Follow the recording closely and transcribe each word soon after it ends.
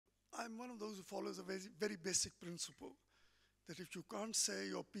I'm one of those who follows a very, very basic principle that if you can't say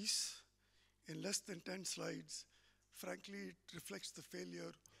your piece in less than 10 slides, frankly, it reflects the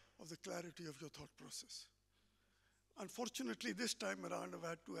failure of the clarity of your thought process. Unfortunately, this time around, I've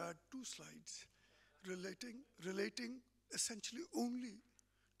had to add 2 slides relating essentially only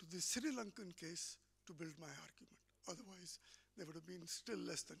to the Sri Lankan case to build my argument. Otherwise, there would have been still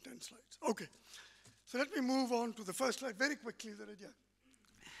less than 10 slides. Okay, so let me move on to the first slide very quickly.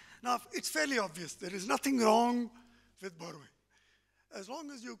 Now, it's fairly obvious. There is nothing wrong with borrowing. As long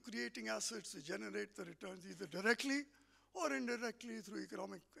as you're creating assets that generate the returns either directly or indirectly through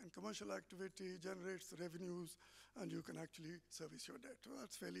economic and commercial activity, generates the revenues, and you can actually service your debt. Well,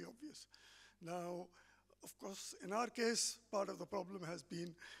 that's fairly obvious. Now, of course, in our case, part of the problem has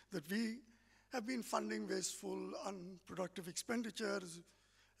been that we have been funding wasteful, unproductive expenditures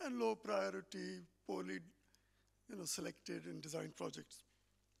and low priority, poorly selected and designed projects.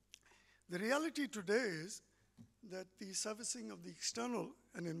 The reality today is that the servicing of the external,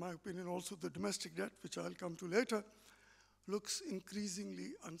 and in my opinion also the domestic debt, which I'll come to later, looks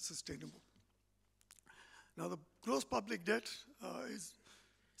increasingly unsustainable. Now the gross public debt is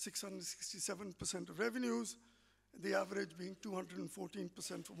 667% of revenues, the average being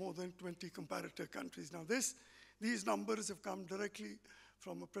 214% for more than 20 comparator countries. Now these numbers have come directly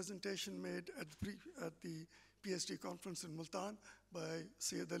from a presentation made at the PSD conference in Multan by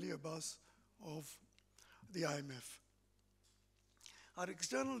Syed Ali Abbas of the IMF. Our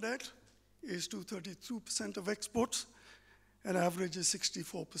external debt is 232% of exports, and average is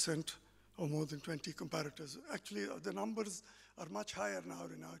 64% or more than 20 comparators. Actually, the numbers are much higher now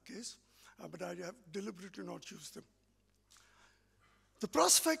in our case, but I have deliberately not used them. The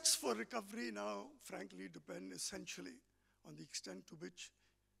prospects for recovery now, frankly, depend essentially on the extent to which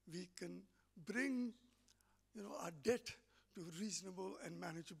we can bring our debt to reasonable and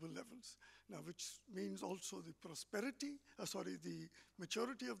manageable levels. Now, which means also the the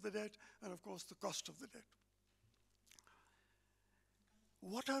maturity of the debt, and of course the cost of the debt.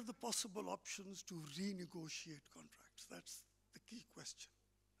 What are the possible options to renegotiate contracts? That's the key question.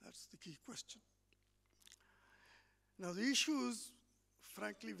 That's the key question. Now the issues,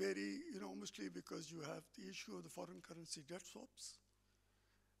 frankly, vary enormously because you have the issue of the foreign currency debt swaps.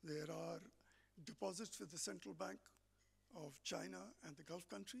 There are deposits with the central bank of China and the Gulf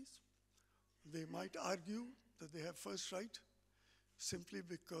countries. They might argue that they have first right simply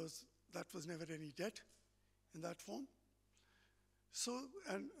because that was never any debt in that form. So,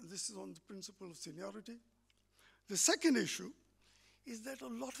 and this is on the principle of seniority. The second issue is that a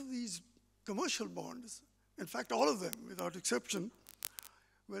lot of these commercial bonds, in fact, all of them without exception,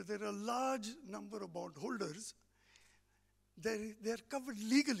 where there are a large number of bondholders, they're covered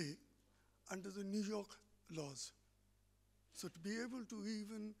legally under the New York laws. So to be able to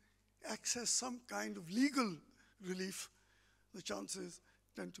even access some kind of legal relief, the chances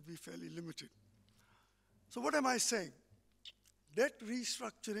tend to be fairly limited. So what am I saying? Debt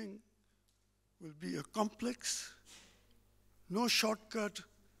restructuring will be a complex, no shortcut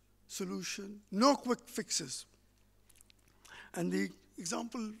solution, no quick fixes. And the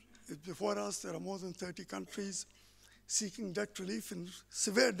example is before us. There are more than 30 countries seeking debt relief in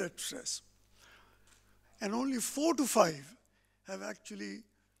severe debt stress. And only 4 to 5 have actually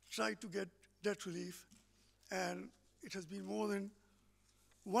tried to get debt relief, and it has been more than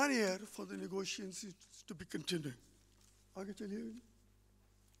 1 year for the negotiations to be continuing.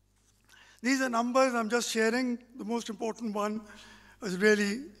 These are numbers I'm just sharing. The most important one is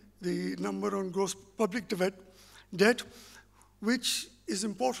really the number on gross public debt, which is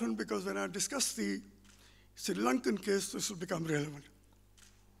important because when I discuss the Sri Lankan case, this will become relevant.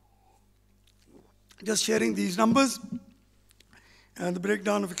 Just sharing these numbers and the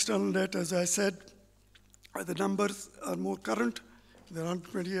breakdown of external debt, as I said, the numbers are more current. They're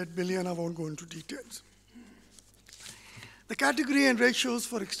 128 billion. I won't go into details. The category and ratios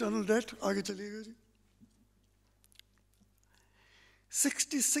for external debt,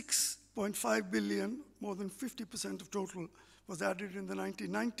 66.5 billion, more than 50% of total, was added in the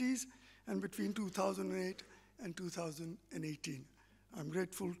 1990s and between 2008 and 2018. I'm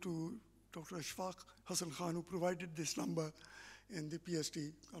grateful to Dr. Ashfaq Hassan Khan, who provided this number in the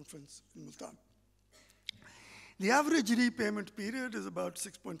PSD conference in Multan. The average repayment period is about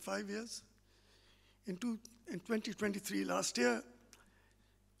 6.5 years. In 2023, last year,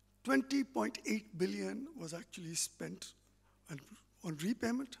 20.8 billion was actually spent on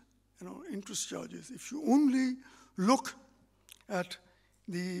repayment and on interest charges. If you only look at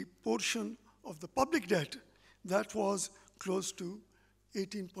the portion of the public debt, that was close to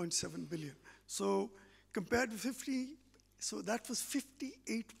 18.7 billion. So compared to So that was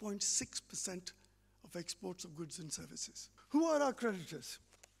 58.6% of exports of goods and services. Who are our creditors?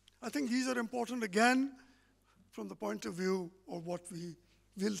 I think these are important again from the point of view of what we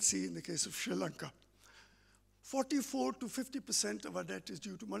will see in the case of Sri Lanka. 44 to 50% of our debt is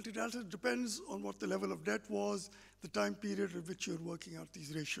due to multilaterals. It depends on what the level of debt was, the time period at which you're working out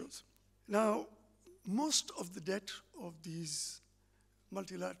these ratios. Now, most of the debt of these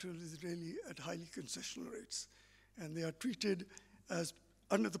multilaterals is really at highly concessional rates, and they are treated as,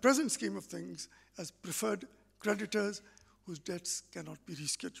 under the present scheme of things, as preferred creditors whose debts cannot be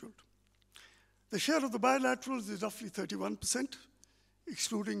rescheduled. The share of the bilaterals is roughly 31%,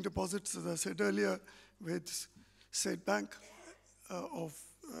 excluding deposits, as I said earlier, with State Bank of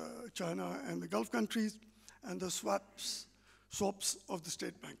China and the Gulf countries, and the swaps of the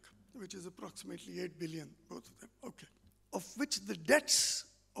State Bank, which is approximately 8 billion, both of them. Okay. Of which the debts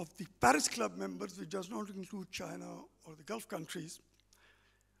of the Paris Club members, which does not include China or the Gulf countries,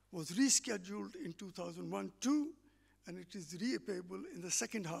 was rescheduled in 2001-2, and it is repayable in the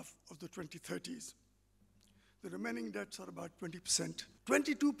second half of the 2030s. The remaining debts are about 20%.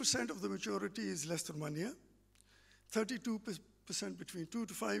 22% of the maturity is less than 1 year, 32% between 2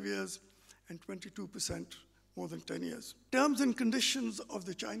 to 5 years, and 22% more than 10 years. Terms and conditions of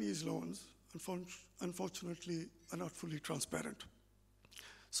the Chinese loans, unfortunately, are not fully transparent.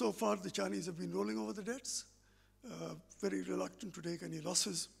 So far, the Chinese have been rolling over the debts, very reluctant to take any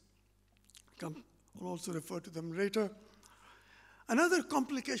losses. I'll also refer to them later. Another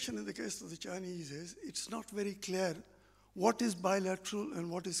complication in the case of the Chinese is it's not very clear what is bilateral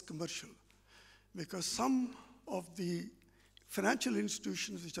and what is commercial, because some of the financial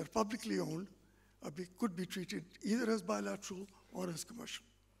institutions which are publicly owned could be treated either as bilateral or as commercial.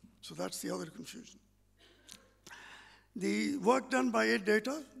 So that's the other confusion. The work done by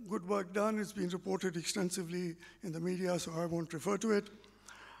Data, good work done, has been reported extensively in the media, so I won't refer to it.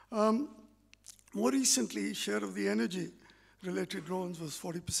 More recently, share of the energy-related loans was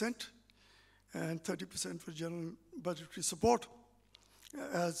 40%, and 30% for general budgetary support,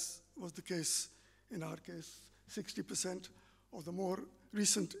 as was the case in our case. 60% of the more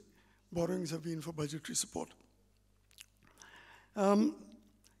recent borrowings have been for budgetary support.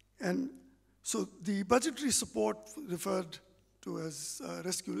 And so the budgetary support referred to as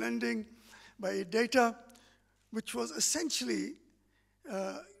rescue lending by Data, which was essentially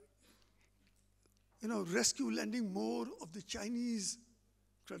rescue lending more of the Chinese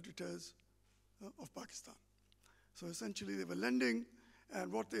creditors of Pakistan. So essentially they were lending,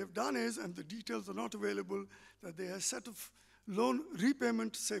 and what they have done is, and the details are not available, that they have a set of loan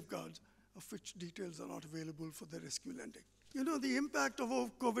repayment safeguards, of which details are not available for the rescue lending. You know, the impact of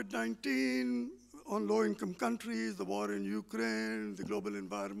COVID-19 on low-income countries, the war in Ukraine, the global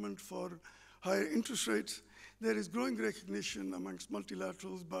environment for higher interest rates, there is growing recognition amongst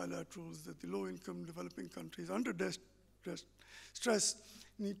multilaterals, bilaterals, that the low-income developing countries under stress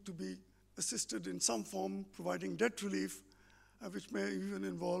need to be assisted in some form, providing debt relief, which may even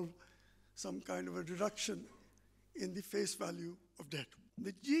involve some kind of a reduction in the face value of debt.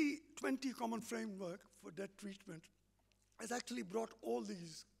 The G20 Common Framework for Debt Treatment has actually brought all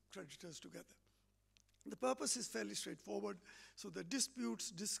these creditors together. The purpose is fairly straightforward, so that disputes,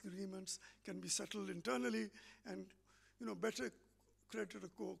 disagreements can be settled internally, and better creditor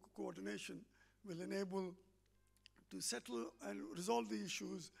coordination will enable to settle and resolve the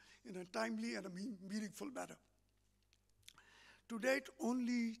issues in a timely and a meaningful manner. To date,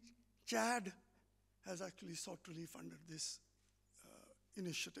 only Chad has actually sought relief under this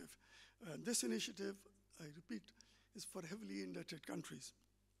initiative. This initiative, I repeat, is for heavily indebted countries.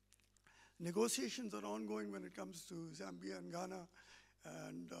 Negotiations are ongoing when it comes to Zambia and Ghana,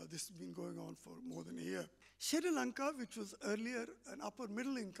 and this has been going on for more than a year. Sri Lanka, which was earlier an upper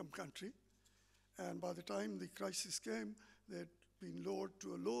middle income country, and by the time the crisis came, they had been lowered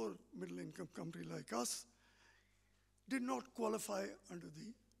to a lower middle income country like us, did not qualify under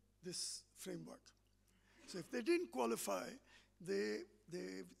this framework. So if they didn't qualify, they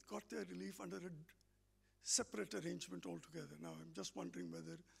got their relief under a separate arrangement altogether. Now, I'm just wondering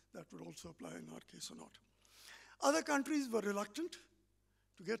whether that would also apply in our case or not. Other countries were reluctant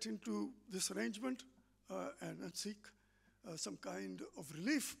to get into this arrangement and seek some kind of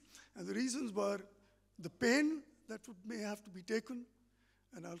relief. And the reasons were the pain that may have to be taken,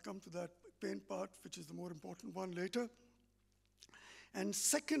 and I'll come to that pain part, which is the more important one later. And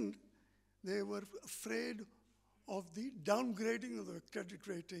second, they were afraid of the downgrading of the credit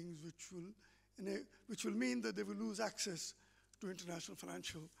ratings, which will mean that they will lose access to international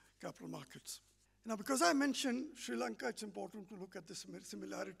financial capital markets. Now, because I mentioned Sri Lanka, it's important to look at the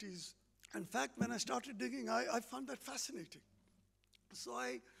similarities In fact, when I started digging, I found that fascinating. So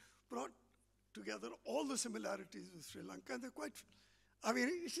I brought together all the similarities with Sri Lanka, and they're quite, I mean,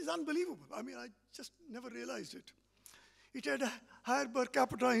 it is unbelievable. I mean, I just never realized it. It had a higher per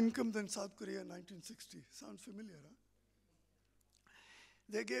capita income than South Korea in 1960. Sounds familiar, huh?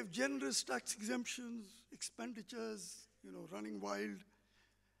 They gave generous tax exemptions, expenditures, running wild.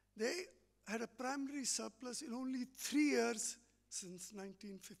 They had a primary surplus in only 3 years since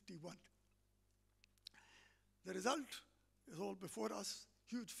 1951. The result is all before us,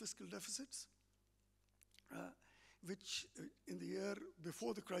 huge fiscal deficits, which in the year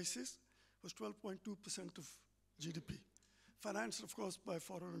before the crisis was 12.2% of GDP. Financed, of course, by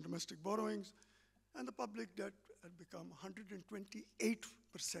foreign and domestic borrowings, and the public debt had become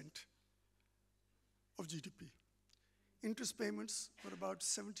 128% of GDP. Interest payments were about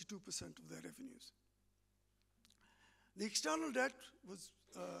 72% of their revenues. The external debt was,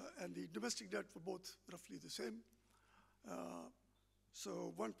 and the domestic debt were both roughly the same.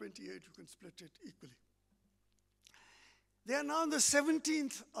 So 128, you can split it equally. They are now in the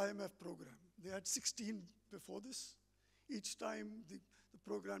 17th IMF program. They had 16 before this. Each time the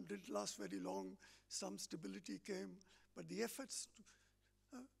program didn't last very long. Some stability came, but the efforts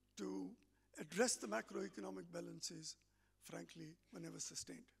to address the macroeconomic balances, frankly, were never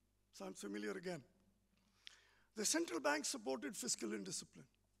sustained. Sounds familiar again. The central bank supported fiscal indiscipline.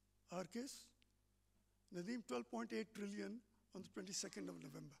 Our case, Nadeem, 12.8 trillion on the 22nd of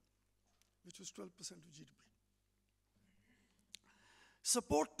November, which was 12% of GDP.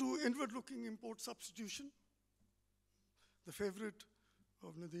 Support to inward-looking import substitution, the favorite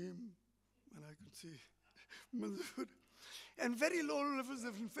of Nadeem, and I can see Manzoor, and very low levels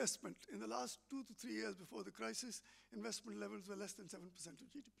of investment. In the last 2 to 3 years before the crisis, investment levels were less than 7%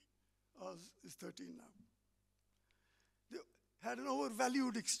 of GDP. Ours is 13 now. They had an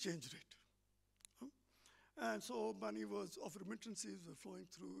overvalued exchange rate. And so money of remittances were flowing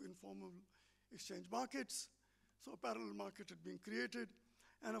through informal exchange markets. So a parallel market had been created.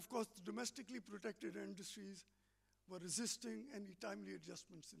 And of course, the domestically protected industries were resisting any timely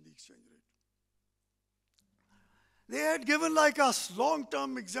adjustments in the exchange rate. They had given, like us,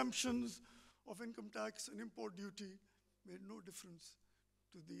 long-term exemptions of income tax and import duty, made no difference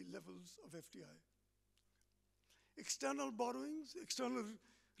to the levels of FDI. External borrowings, external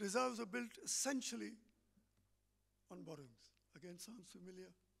reserves are built essentially on borrowings. Again, sounds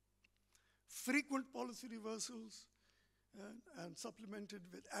familiar. Frequent policy reversals and supplemented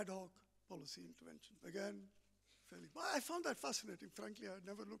with ad hoc policy intervention. Again, fairly. I found that fascinating. Frankly, I had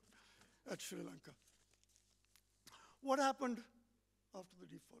never looked at Sri Lanka. What happened after the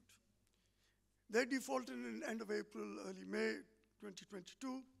default? They defaulted in end of April, early May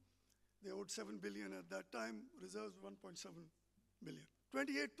 2022. They owed 7 billion at that time, reserves 1.7 billion.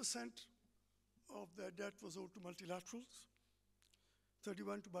 28% of their debt was owed to multilaterals,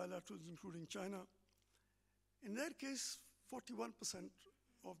 31 to bilaterals, including China. In their case, 41%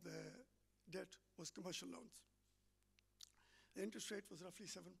 of their debt was commercial loans. The interest rate was roughly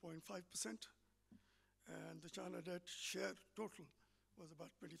 7.5%, and the China debt share total was about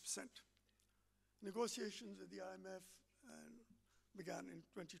 20%. Negotiations with the IMF began in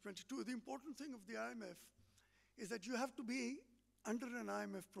 2022. The important thing of the IMF is that you have to be under an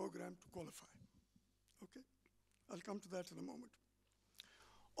IMF program to qualify. Okay? I'll come to that in a moment.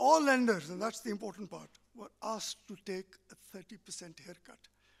 All lenders, and that's the important part, were asked to take a 30% haircut.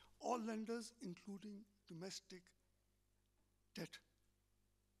 All lenders, including domestic debt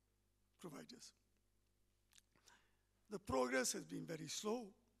providers. The progress has been very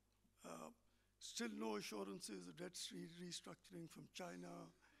slow. Still no assurances of debt restructuring from China,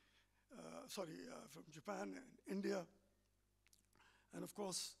 from Japan and India, and of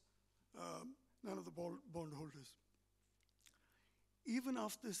course, none of the bondholders. Even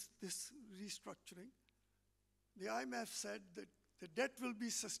after this restructuring, the IMF said that the debt will be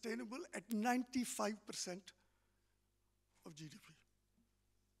sustainable at 95% of GDP.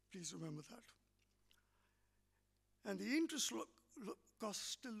 Please remember that. And the interest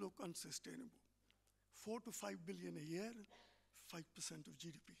costs still look unsustainable. 4 to 5 billion a year, 5% of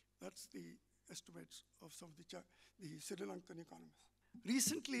GDP. That's the estimates of some of the Sri Lankan economists.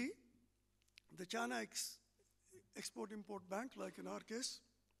 Recently, the China Export-Import Bank, like in our case,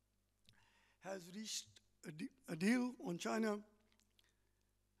 has reached a deal on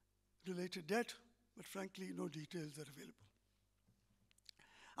China-related debt, but frankly, no details are available.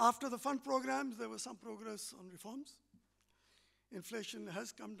 After the fund programs, there was some progress on reforms. Inflation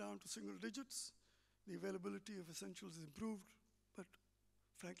has come down to single digits. The availability of essentials is improved, but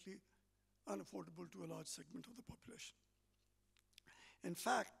frankly, unaffordable to a large segment of the population. In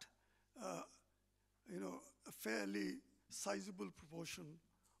fact, a fairly sizable proportion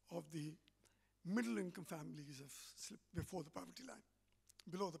of the middle income families have slipped below the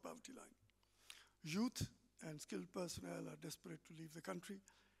poverty line. Youth and skilled personnel are desperate to leave the country,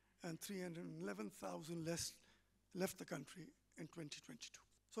 and 311,000 less left the country in 2022.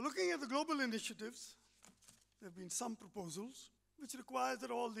 So looking at the global initiatives, there have been some proposals which require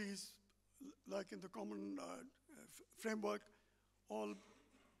that all these, like in the common framework, all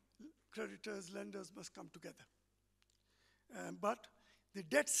creditors, lenders must come together. But the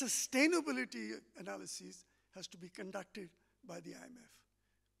debt sustainability analysis has to be conducted by the IMF,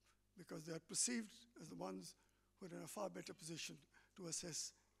 because they are perceived as the ones who are in a far better position to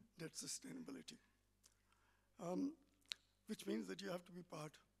assess debt sustainability, which means that you have to be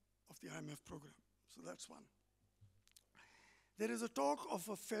part of the IMF program. So that's one. There is a talk of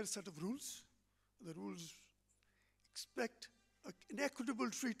a fair set of rules. The rules expect an equitable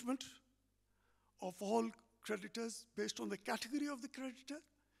treatment of all creditors based on the category of the creditor,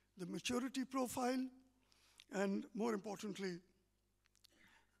 the maturity profile, and more importantly,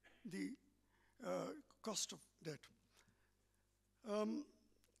 the cost of debt.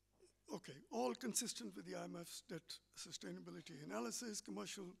 Okay, all consistent with the IMF's debt sustainability analysis.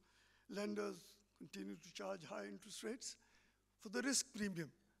 Commercial lenders continue to charge high interest rates for the risk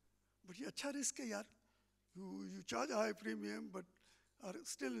premium. But ye acha risk hai yaar. You charge a high premium, but are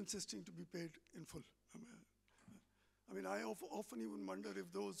still insisting to be paid in full. I mean, I often even wonder if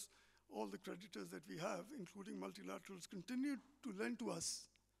all the creditors that we have, including multilaterals, continue to lend to us,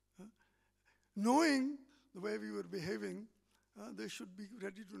 knowing the way we were behaving, they should be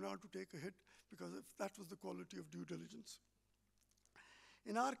ready to now to take a hit, because if that was the quality of due diligence.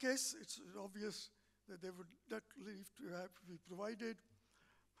 In our case, it's obvious that debt relief to have to be provided.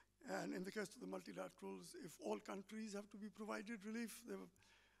 And in the case of the multilaterals, if all countries have to be provided relief,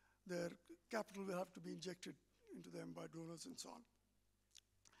 their capital will have to be injected into them by donors and so on.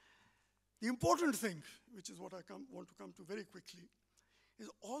 The important thing, which is what I want to come to very quickly, is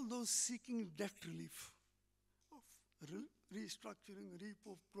all those seeking debt relief, of restructuring,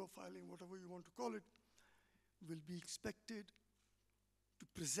 reprofiling, whatever you want to call it, will be expected to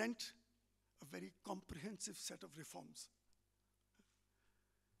present a very comprehensive set of reforms.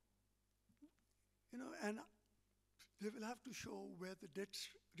 And they will have to show where the debt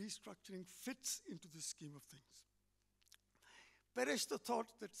restructuring fits into the scheme of things. Perish the thought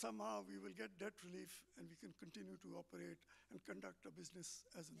that somehow we will get debt relief and we can continue to operate and conduct our business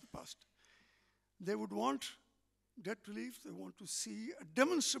as in the past. They would want debt relief. They want to see a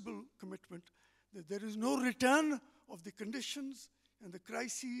demonstrable commitment that there is no return of the conditions and the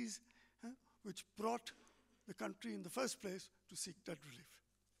crises which brought the country in the first place to seek debt relief.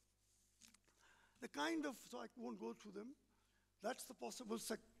 So I won't go through them. That's the possible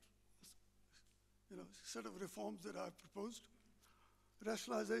set of reforms that I've proposed.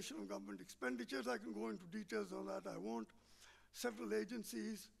 Rationalization of government expenditures, I can go into details on that, I won't. Several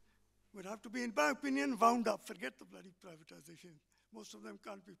agencies would have to be, in my opinion, wound up. Forget the bloody privatization. Most of them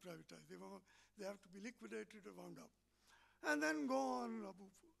can't be privatized. They have to be liquidated or wound up. And then go on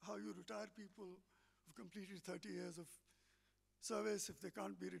how you retire people who've completed 30 years of service. If they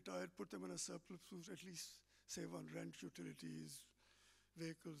can't be retired, put them in a surplus to at least save on rent, utilities,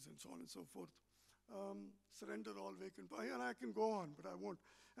 vehicles, and so on and so forth. Surrender all vacant, and I can go on, but I won't.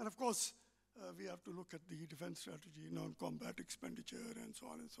 And of course, we have to look at the defense strategy, non-combat expenditure, and so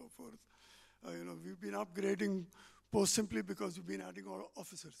on and so forth. We've been upgrading posts simply because we've been adding our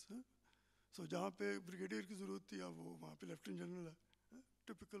officers. So, jahan pe brigadier ki zarurat thi, wahan pe lieutenant general hai.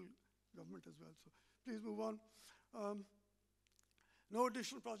 Typical government as well. So, please move on. No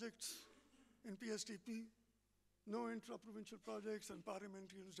additional projects in PSTP, no intra-provincial projects and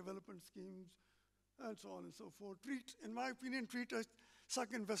parliamentary development schemes, and so on and so forth. In my opinion, treat a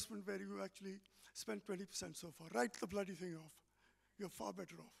suck investment where you actually spend 20% so far. Write the bloody thing off. You're far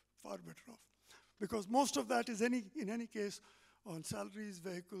better off. Because most of that is, in any case, on salaries,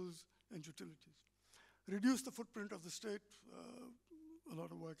 vehicles, and utilities. Reduce the footprint of the state. A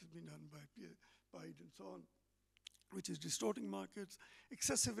lot of work has been done by PIDE and so on, which is distorting markets,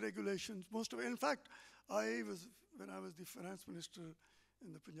 excessive regulations. In fact, when I was the finance minister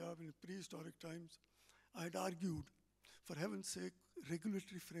in the Punjab in prehistoric times, I had argued, for heaven's sake,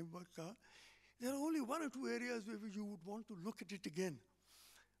 regulatory framework. There are only one or two areas where you would want to look at it again.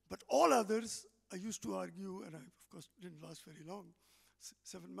 But all others, I used to argue, and I, of course, didn't last very long,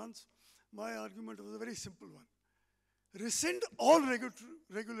 7 months. My argument was a very simple one. Rescind all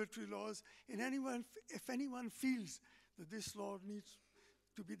regulatory laws, and if anyone feels that this law needs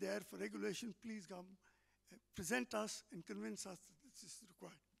to be there for regulation, please come, present us and convince us that this is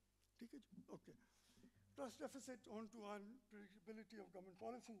required. ठीक है जी? Okay. Trust deficit on to unpredictability of government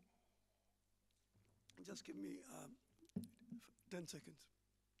policy. Just give me 10 seconds.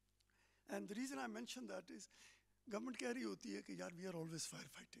 And the reason I mention that is, government कह रही होती है कि यार we are always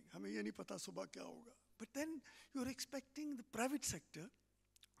firefighting. हमें ये नहीं पता सुबह क्या होगा. But then you're expecting the private sector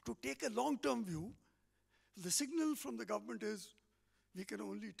to take a long-term view. The signal from the government is we can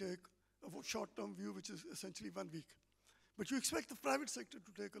only take a short-term view, which is essentially 1 week. But you expect the private sector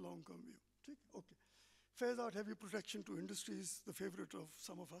to take a long-term view. Okay. Phase out heavy protection to industries, the favorite of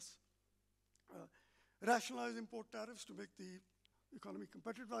some of us. Rationalize import tariffs to make the economy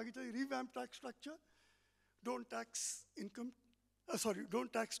competitive. Revamp tax structure. Don't tax income.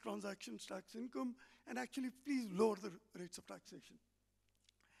 Don't tax transactions, tax income, and actually please lower the rates of taxation.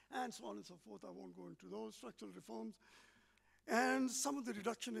 And so on and so forth. I won't go into those structural reforms. And some of the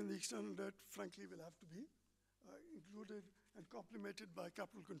reduction in the external debt, frankly, will have to be included and complemented by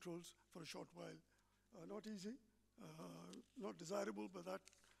capital controls for a short while. Not easy, not desirable, but that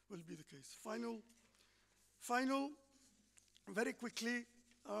will be the case. Final, very quickly,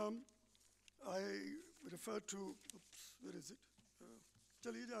 I refer to, oops, where is it?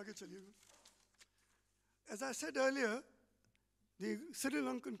 As I said earlier, the Sri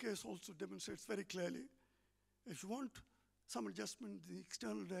Lankan case also demonstrates very clearly, if you want some adjustment in the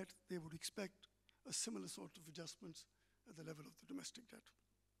external debt, they would expect a similar sort of adjustments at the level of the domestic debt.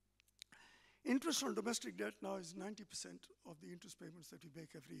 Interest on domestic debt now is 90% of the interest payments that we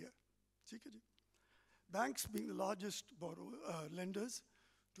make every year. Banks being the largest lenders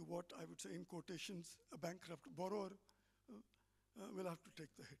to what I would say in quotations, a bankrupt borrower will have to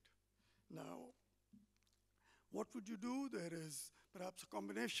take the hit. Now, what would you do? There is perhaps a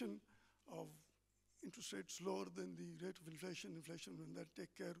combination of interest rates lower than the rate of inflation. Inflation will then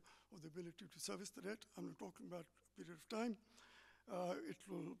take care of the ability to service the debt. I'm not talking about a period of time. It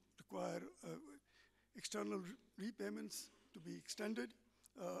will require external repayments to be extended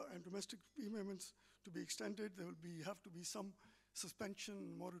and domestic repayments to be extended. There will have to be some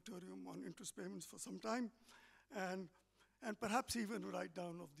suspension, moratorium on interest payments for some time, and perhaps even a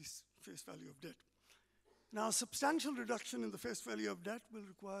write-down of this face value of debt. Now, a substantial reduction in the face value of debt will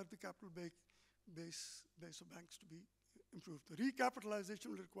require the capital base of banks to be improved. The recapitalization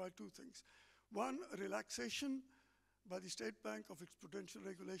will require two things. One, a relaxation by the State Bank of its prudential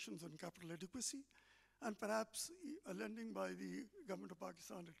regulations on capital adequacy, and perhaps a lending by the government of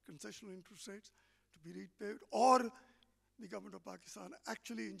Pakistan at concessional interest rates to be repaid, or the government of Pakistan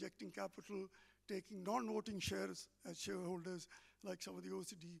actually injecting capital, taking non-voting shares as shareholders, like some of the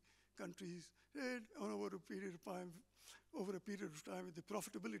OECD countries did over a period of time. With the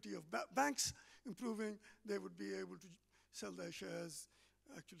profitability of banks improving, they would be able to sell their shares,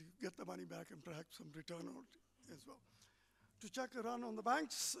 actually get the money back, and perhaps some return on it as well. To check a run on the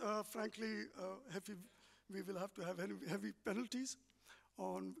banks, frankly, we will have to have heavy penalties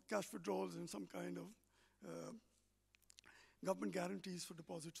on cash withdrawals and some kind of government guarantees for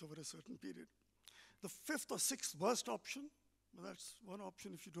deposits over a certain period. The fifth or sixth worst option, well, that's one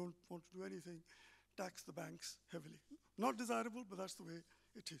option if you don't want to do anything, tax the banks heavily. Not desirable, but that's the way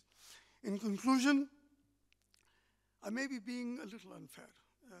it is. In conclusion, I may be being a little unfair,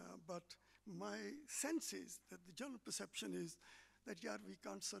 but my sense is that the general perception is that, yeah, we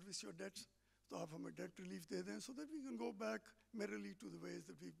can't service your debts, so have a debt relief there then, so that we can go back merrily to the ways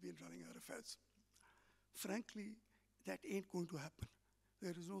that we've been running our affairs. Frankly, that ain't going to happen.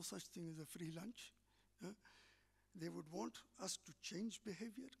 There is no such thing as a free lunch. They would want us to change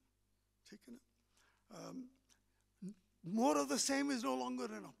behavior. More of the same is no longer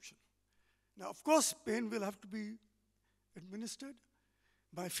an option. Now, of course, pain will have to be administered.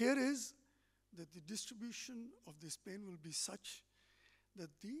 My fear is that the distribution of this pain will be such that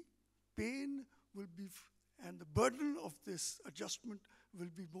the pain will be, and the burden of this adjustment will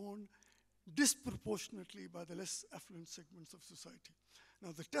be borne disproportionately by the less affluent segments of society.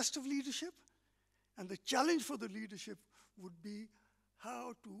 Now, the test of leadership and the challenge for the leadership would be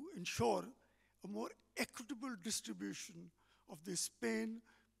how to ensure a more equitable distribution of this pain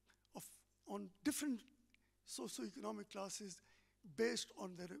on different socioeconomic classes based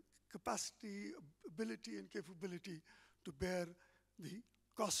on their capacity, ability, and capability to bear the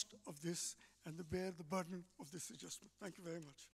cost of this and to bear the burden of this adjustment. Thank you very much.